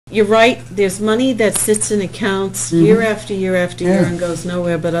you're right, there's money that sits in accounts year after year after year and goes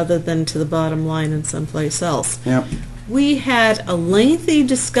nowhere but other than to the bottom line and someplace else. Yep. We had a lengthy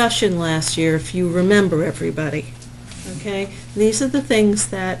discussion last year, if you remember, everybody. Okay? These are the things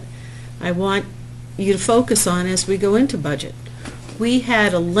that I want you to focus on as we go into budget. We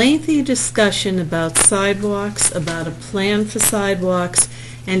had a lengthy discussion about sidewalks, about a plan for sidewalks,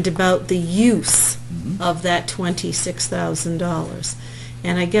 and about the use of that $26,000.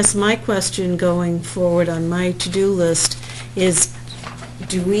 And I guess my question going forward on my to-do list is,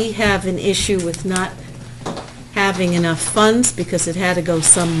 do we have an issue with not having enough funds because it had to go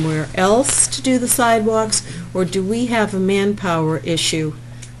somewhere else to do the sidewalks, or do we have a manpower issue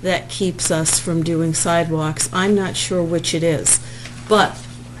that keeps us from doing sidewalks? I'm not sure which it is. But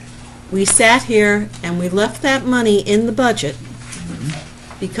we sat here and we left that money in the budget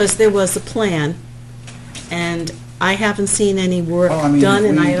because there was a plan, and I haven't seen any work done,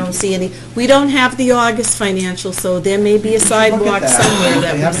 and I don't see any. We don't have the August financial, so there may be a sidewalk somewhere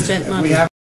that we spent money.